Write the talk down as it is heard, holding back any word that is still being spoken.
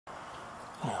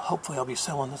hopefully I'll be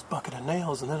selling this bucket of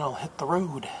nails and then I'll hit the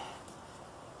road.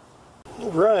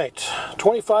 Right,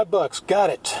 25 bucks, got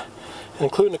it.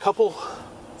 Including a couple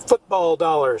football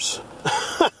dollars.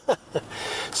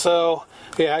 So,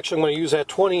 yeah, actually I'm going to use that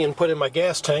 20 and put in my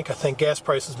gas tank. I think gas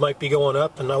prices might be going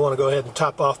up and I want to go ahead and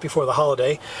top off before the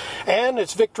holiday. And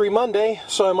it's Victory Monday,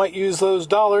 so I might use those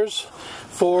dollars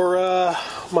for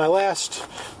my last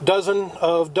dozen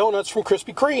of donuts from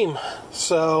Krispy Kreme.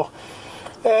 So,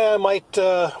 I might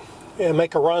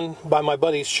make a run by my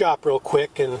buddy's shop real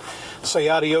quick and say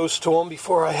adios to him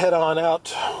before I head on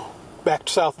out back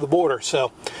south of the border.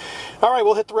 So, all right,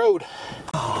 we'll hit the road.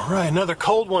 All right, another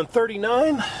cold one,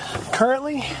 39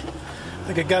 currently. I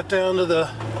think it got down to the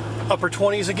upper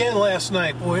 20s again last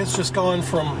night. Boy, it's just gone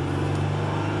from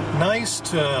nice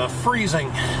to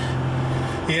freezing.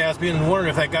 Yeah, I was being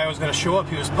wondering if that guy was going to show up.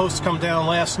 He was supposed to come down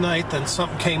last night, then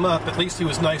something came up. At least he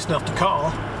was nice enough to call.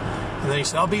 And then he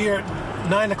said, I'll be here at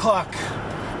 9 o'clock.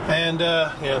 And,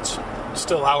 yeah, it's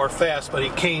still an hour fast, but he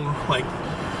came, like,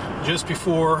 just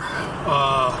before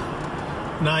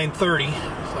 9:30.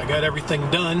 So I got everything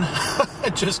done.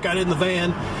 I just got in the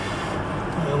van.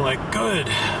 And I'm like, good.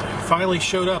 Finally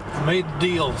showed up, made the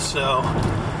deal. So,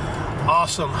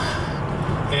 awesome.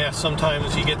 Yeah,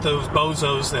 sometimes you get those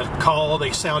bozos that call,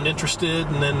 they sound interested,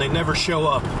 and then they never show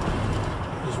up.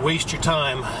 Just waste your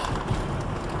time.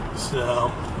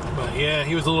 So, but yeah,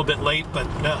 he was a little bit late, but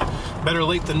no, better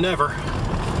late than never.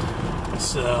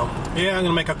 So, yeah, I'm going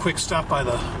to make a quick stop by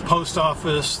the post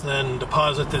office, then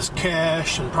deposit this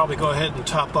cash, and probably go ahead and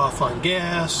top off on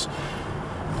gas,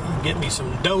 get me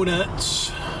some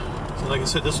donuts. So like I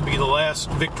said, this will be the last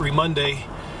Victory Monday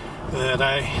that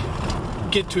I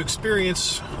get to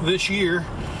experience this year,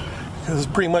 because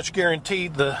it's pretty much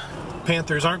guaranteed the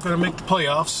Panthers aren't going to make the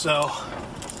playoffs. So,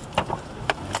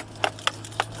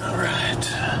 all right,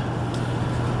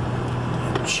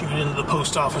 shoot into the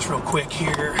post office real quick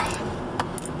here.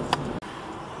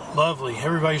 Lovely.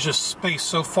 Everybody's just spaced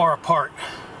so far apart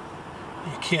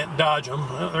you can't dodge them.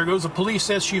 Well, there goes a police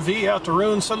SUV out to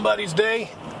ruin somebody's day.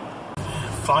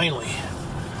 Finally,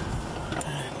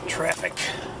 traffic.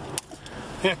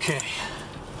 Okay.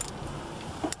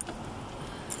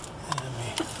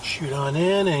 Shoot on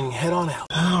in and head on out.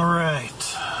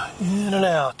 Alright, in and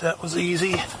out. That was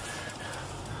easy.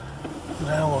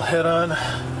 Now we'll head on to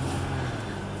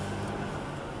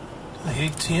the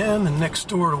ATM and next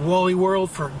door to Wally World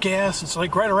for gas. It's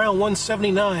like right around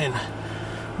 179.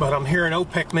 But I'm hearing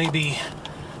OPEC may be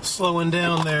slowing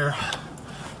down their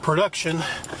production.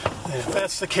 And if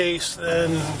that's the case,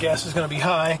 then gas is going to be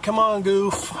high. Come on,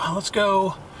 goof. Let's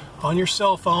go. On your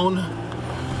cell phone.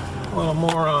 What a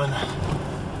moron.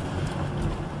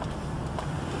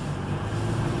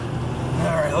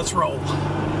 Alright, let's roll.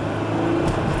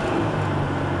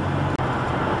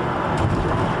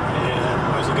 Yeah,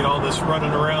 might as well get all this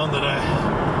running around that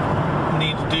I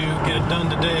need to do, get it done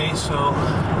today, so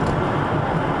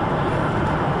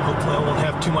hopefully I won't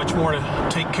have too much more to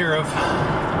take care of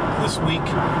this week.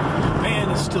 Man,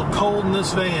 it's still cold in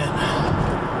this van.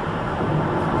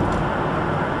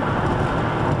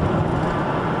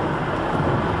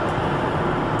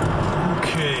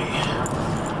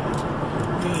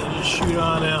 Shoot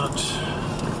on out.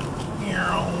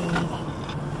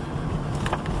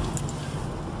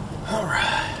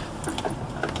 Alright.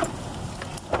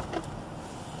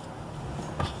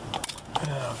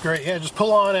 Oh, great. Yeah, just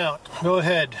pull on out. Go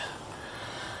ahead.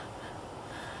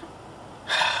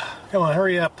 Come on,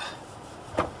 hurry up.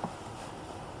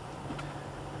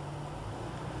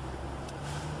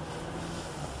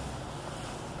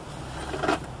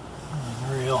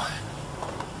 Real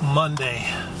Monday.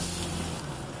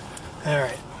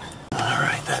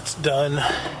 Alright, that's done.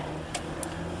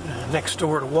 Next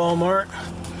door to Walmart.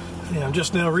 Yeah, I'm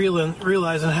just now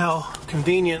realizing how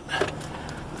convenient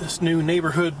this new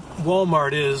neighborhood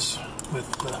Walmart is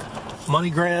with the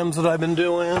moneygrams that I've been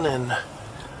doing and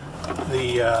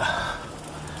the,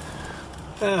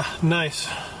 nice.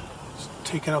 It's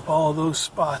taking up all those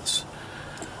spots.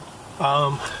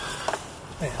 Yeah,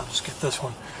 I'll just get this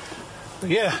one. But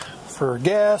yeah, for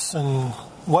gas and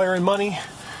wiring money,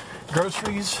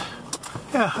 groceries,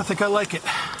 yeah, I think I like it.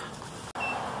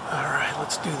 Alright,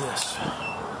 let's do this.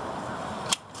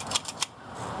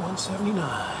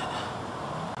 179.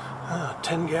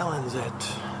 10 gallons at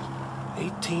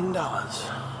 $18.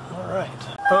 Alright.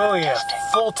 Oh yeah,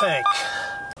 full tank.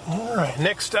 Alright,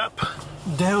 next up,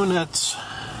 donuts.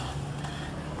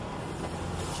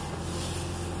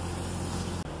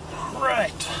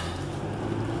 Right.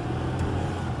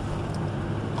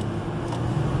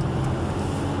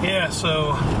 Yeah,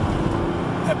 so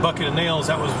that bucket of nails,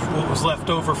 that was what was left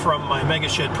over from my mega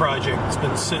shed project. It's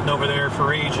been sitting over there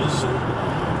for ages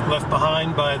and left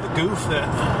behind by the goof that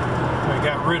I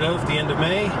got rid of at the end of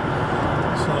May. So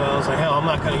I was like, hell, I'm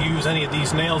not going to use any of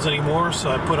these nails anymore, so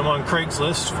I put them on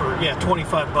Craigslist for, yeah,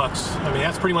 25 bucks. I mean,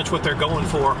 that's pretty much what they're going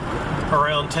for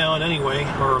around town anyway,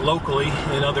 or locally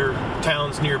in other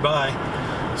towns nearby.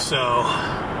 So,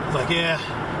 like, yeah,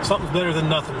 something's better than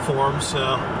nothing for them.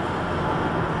 So,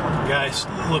 the guy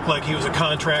looked like he was a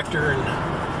contractor, and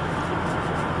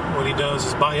what he does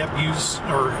is buy up used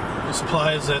or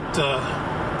supplies that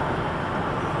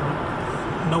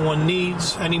no one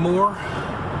needs anymore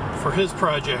for his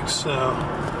projects. So,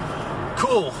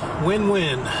 cool,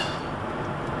 win-win.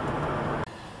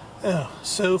 Oh,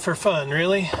 so for fun,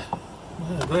 really?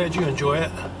 I'm glad you enjoy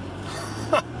it.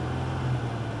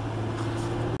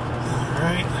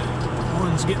 Alright,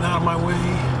 one's getting out of my way.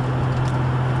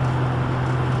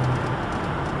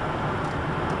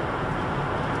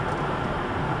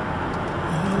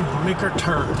 And we'll make our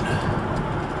turn.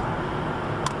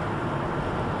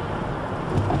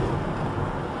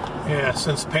 Yeah,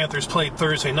 since the Panthers played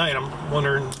Thursday night, I'm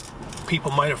wondering,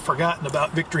 people might have forgotten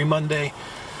about Victory Monday.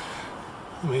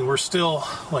 I mean, we're still,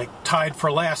 like, tied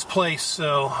for last place,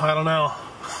 so I don't know.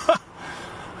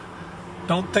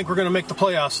 Don't think we're going to make the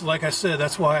playoffs. Like I said,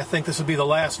 that's why I think this will be the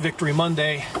last Victory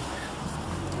Monday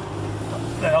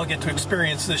that I'll get to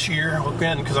experience this year.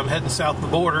 Again, because I'm heading south of the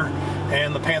border,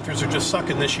 and the Panthers are just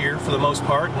sucking this year for the most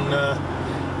part, and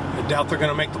I doubt they're going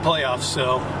to make the playoffs,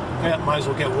 so yeah, might as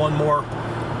well get one more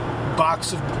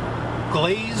box of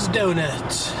glazed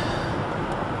donuts.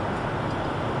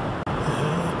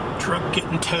 Truck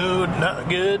getting towed, not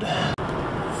good.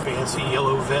 Fancy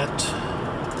yellow vet.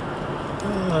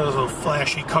 Those little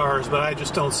flashy cars, but I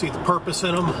just don't see the purpose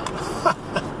in them. I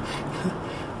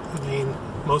mean,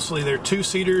 mostly they're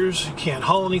two-seaters. You can't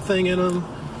haul anything in them.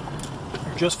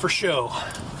 They're just for show.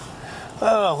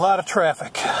 Oh, a lot of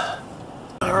traffic.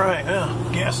 All right, well,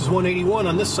 gas is 181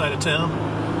 on this side of town.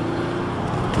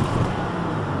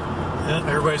 Yeah,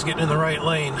 everybody's getting in the right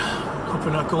lane. Hope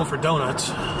they're not going for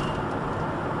donuts.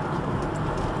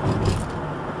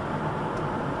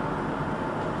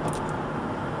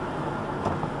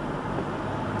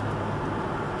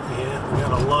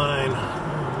 Line.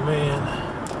 Oh, man.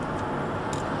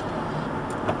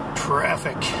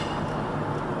 Traffic.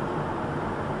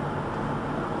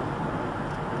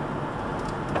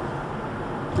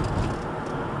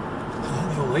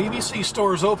 The old ABC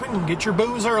store's open. Get your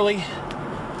booze early.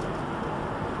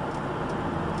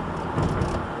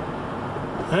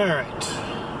 Alright.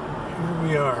 Here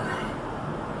we are.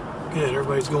 Good,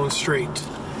 everybody's going straight.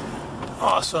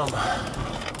 Awesome.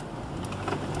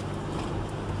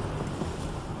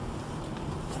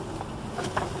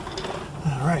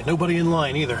 Alright, nobody in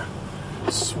line either.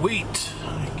 Sweet.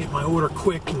 I can get my order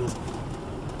quick and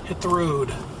hit the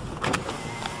road.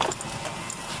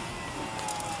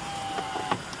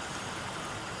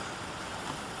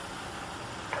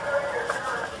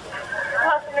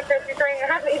 Welcome to Krispy Kreme.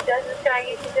 How many dozens can I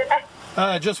get you today?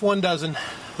 Just 1 dozen.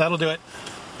 That'll do it.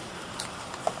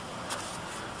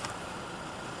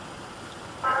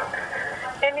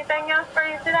 Anything else for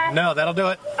you today? No, that'll do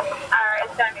it. Alright,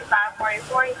 it's going to be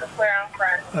 $5.44. You can clear on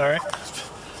front. Alright. No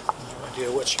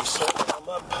idea what she said when I'm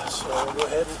up, so I'll go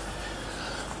ahead and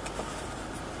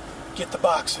get the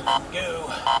box and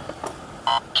go.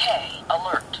 K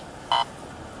alert.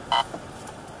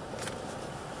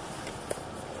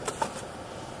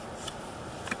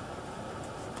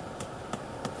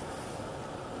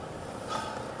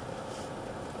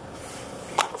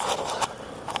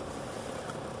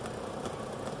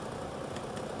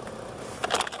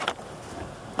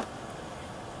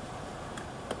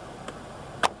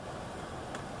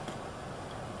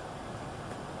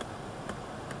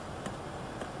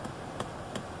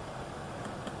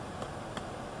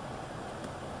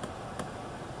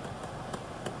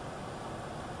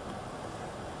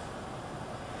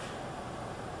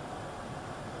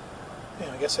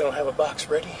 Yeah, I guess they don't have a box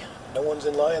ready. No one's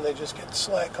in line, they just get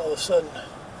slack all of a sudden.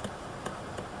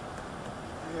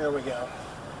 There we go.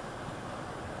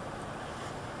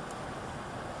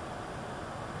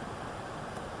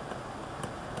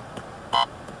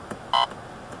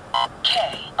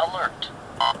 K alert.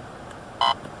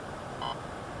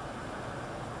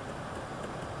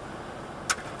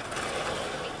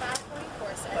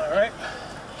 All right.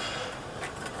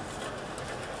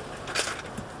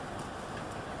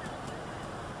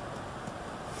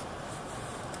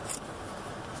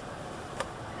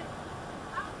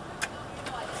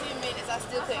 I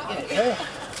still couldn't get it. Okay.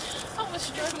 I was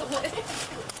struggling. Would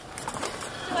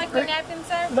you like the napkin,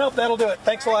 sir? Nope, that'll do it.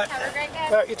 Thanks a lot. Have a great day.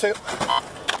 All right, you too.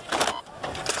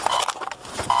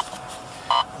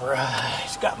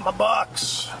 Alright, got my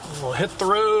box. We'll hit the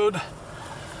road.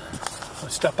 I'll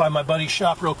step by my buddy's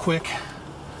shop real quick,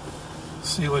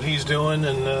 see what he's doing,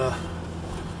 and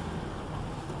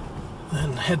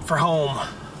then head for home.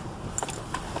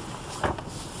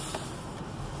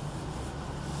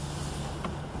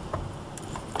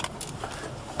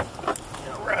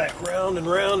 Alright, round and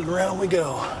round and round we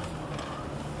go.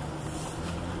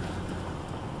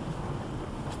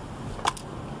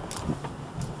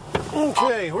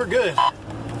 Okay, we're good.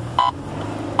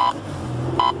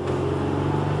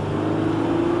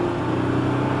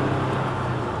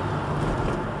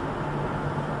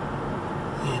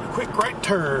 And a quick right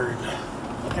turn.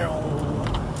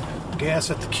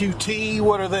 Gas at the QT,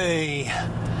 what are they?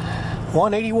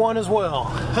 181 as well.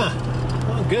 Huh.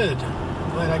 Well, good.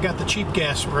 Glad I got the cheap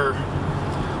gas for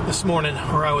this morning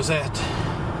where I was at.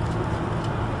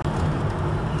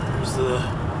 There's the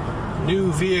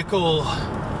new vehicle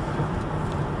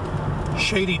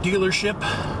shady dealership.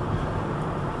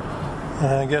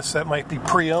 I guess that might be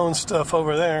pre-owned stuff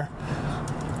over there.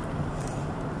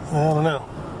 I don't know.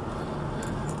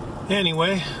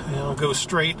 Anyway, I'll go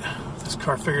straight. This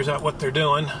car figures out what they're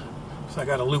doing. So I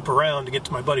got to loop around to get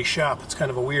to my buddy's shop. It's kind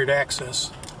of a weird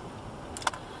access.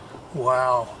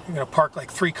 Wow, you're going to park like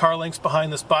 3 car lengths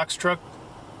behind this box truck?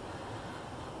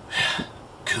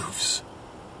 Goofs.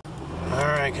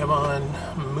 Alright, come on,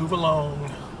 move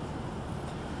along.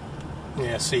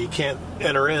 Yeah, see, you can't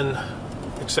enter in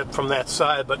except from that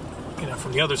side, but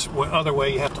from the other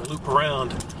way you have to loop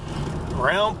around.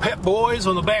 Around Pep Boys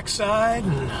on the back side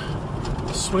and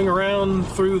swing around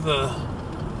through the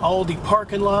Aldi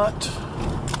parking lot.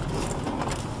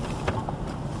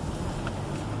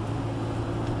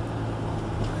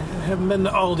 I haven't been to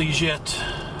Aldi's yet.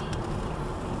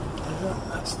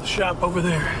 That's the shop over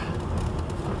there.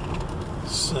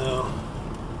 So,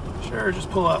 sure, just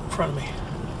pull out in front of me.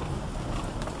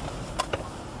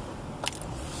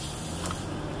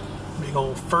 Big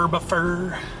old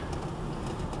fur.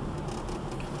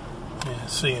 Yeah,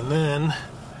 see, and then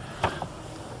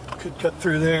could cut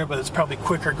through there, but it's probably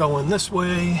quicker going this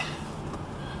way.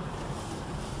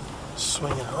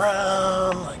 Swinging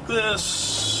around like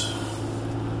this.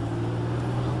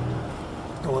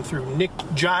 Going through Nick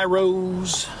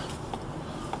Gyro's.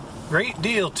 Great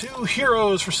deal, 2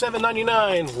 Heroes for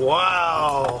 $7.99.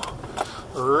 Wow,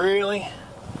 really?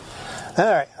 All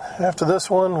right, after this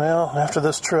one, after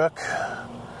this truck,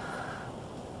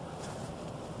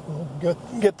 we'll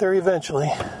get there eventually.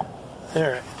 All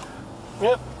right,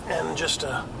 yep, and just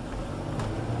a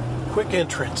quick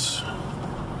entrance.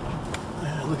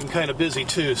 Looking kind of busy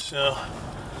too, so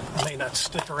I may not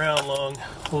stick around long.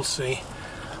 We'll see.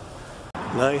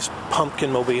 Nice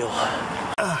pumpkin mobile.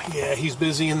 Yeah, he's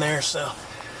busy in there, so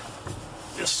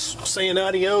just saying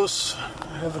adios.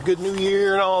 Have a good new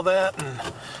year and all that, and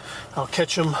I'll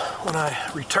catch him when I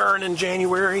return in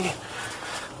January.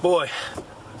 Boy,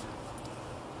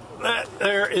 that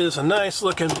there is a nice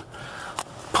looking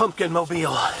pumpkin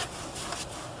mobile.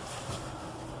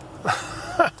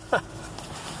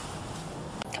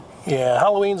 Yeah,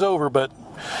 Halloween's over, but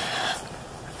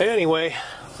anyway,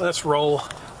 let's roll.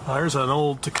 There's an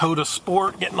old Dakota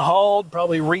Sport getting hauled,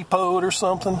 probably repoed or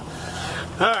something.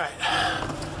 Alright,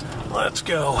 let's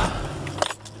go.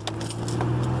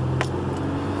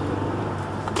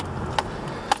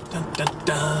 Dun, dun,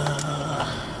 dun.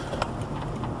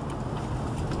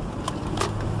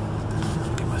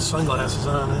 Get my sunglasses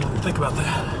on, I didn't think about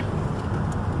that.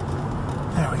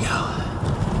 There we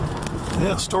go.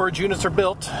 Yeah, storage units are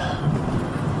built.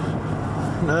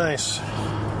 Nice.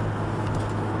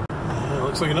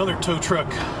 Looks like another tow truck.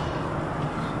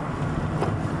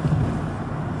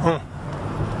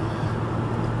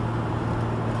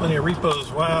 Plenty of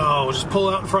repos. Wow, just pull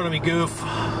out in front of me, goof.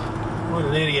 What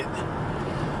an idiot.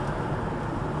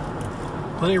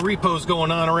 Plenty of repos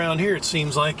going on around here, it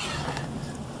seems like.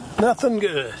 Nothing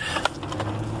good.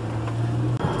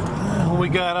 What we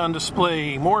got on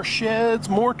display? More sheds,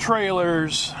 more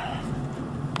trailers.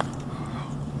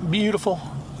 Beautiful.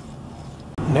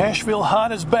 Nashville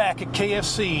Hot is back at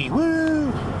KFC.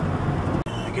 Woo!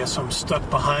 I guess I'm stuck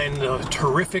behind a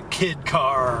terrific kid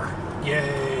car.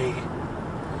 Yay.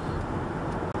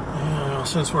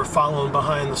 Since we're following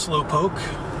behind the Slowpoke,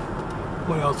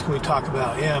 what else can we talk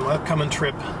about? Yeah, my upcoming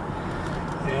trip.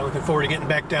 Yeah, looking forward to getting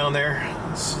back down there,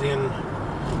 seeing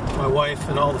my wife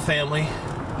and all the family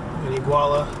in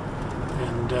Iguala.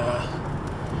 And,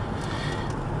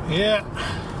 yeah,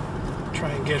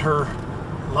 try and get her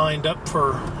lined up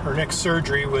for her next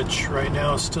surgery, which right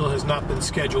now still has not been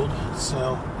scheduled.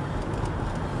 So,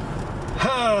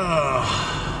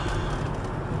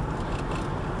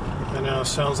 I know,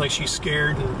 sounds like she's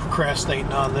scared and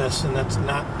procrastinating on this, and that's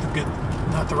not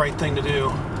the right thing to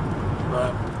do.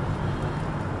 But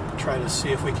try to see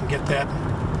if we can get that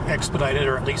expedited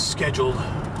or at least scheduled.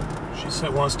 She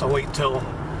said wants to wait till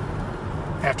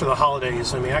after the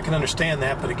holidays. I mean, I can understand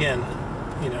that, but again,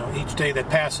 you know, each day that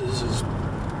passes is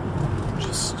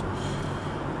just,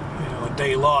 you know, a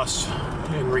day lost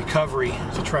in recovery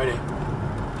to try to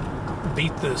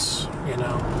beat this, you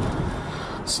know.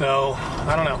 So,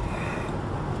 I don't know.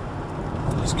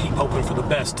 Just keep hoping for the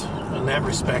best in that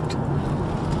respect.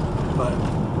 But,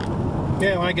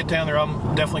 yeah, when I get down there,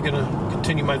 I'm definitely going to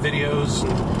continue my videos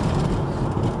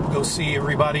and go see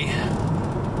everybody. You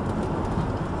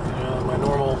know,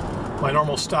 my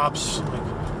normal stops, like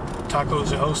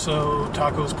Tacos Oso,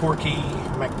 Tacos Porky,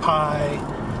 McPie.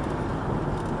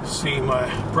 See my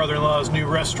brother-in-law's new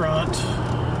restaurant.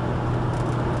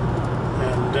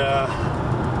 And,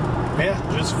 yeah,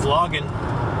 just vlogging.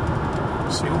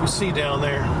 See what we see down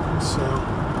there. So,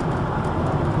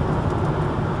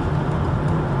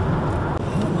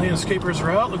 landscapers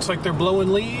are out. Looks like they're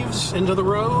blowing leaves into the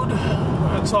road.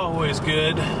 That's always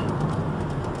good.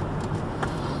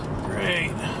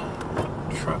 Great.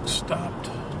 Truck stopped.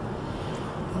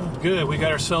 Oh, good. We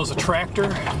got ourselves a tractor.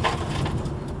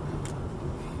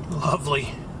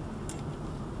 Lovely.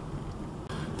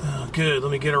 Oh, good.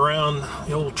 Let me get around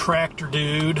the old tractor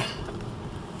dude.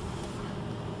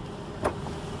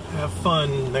 Have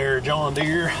fun there, John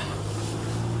Deere.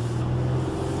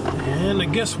 And I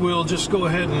guess we'll just go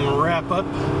ahead and wrap up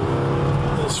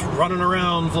this running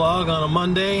around vlog on a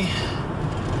Monday.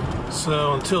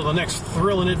 So until the next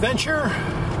thrilling adventure,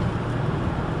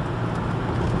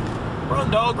 run,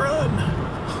 dog, run.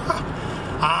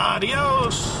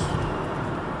 Adios.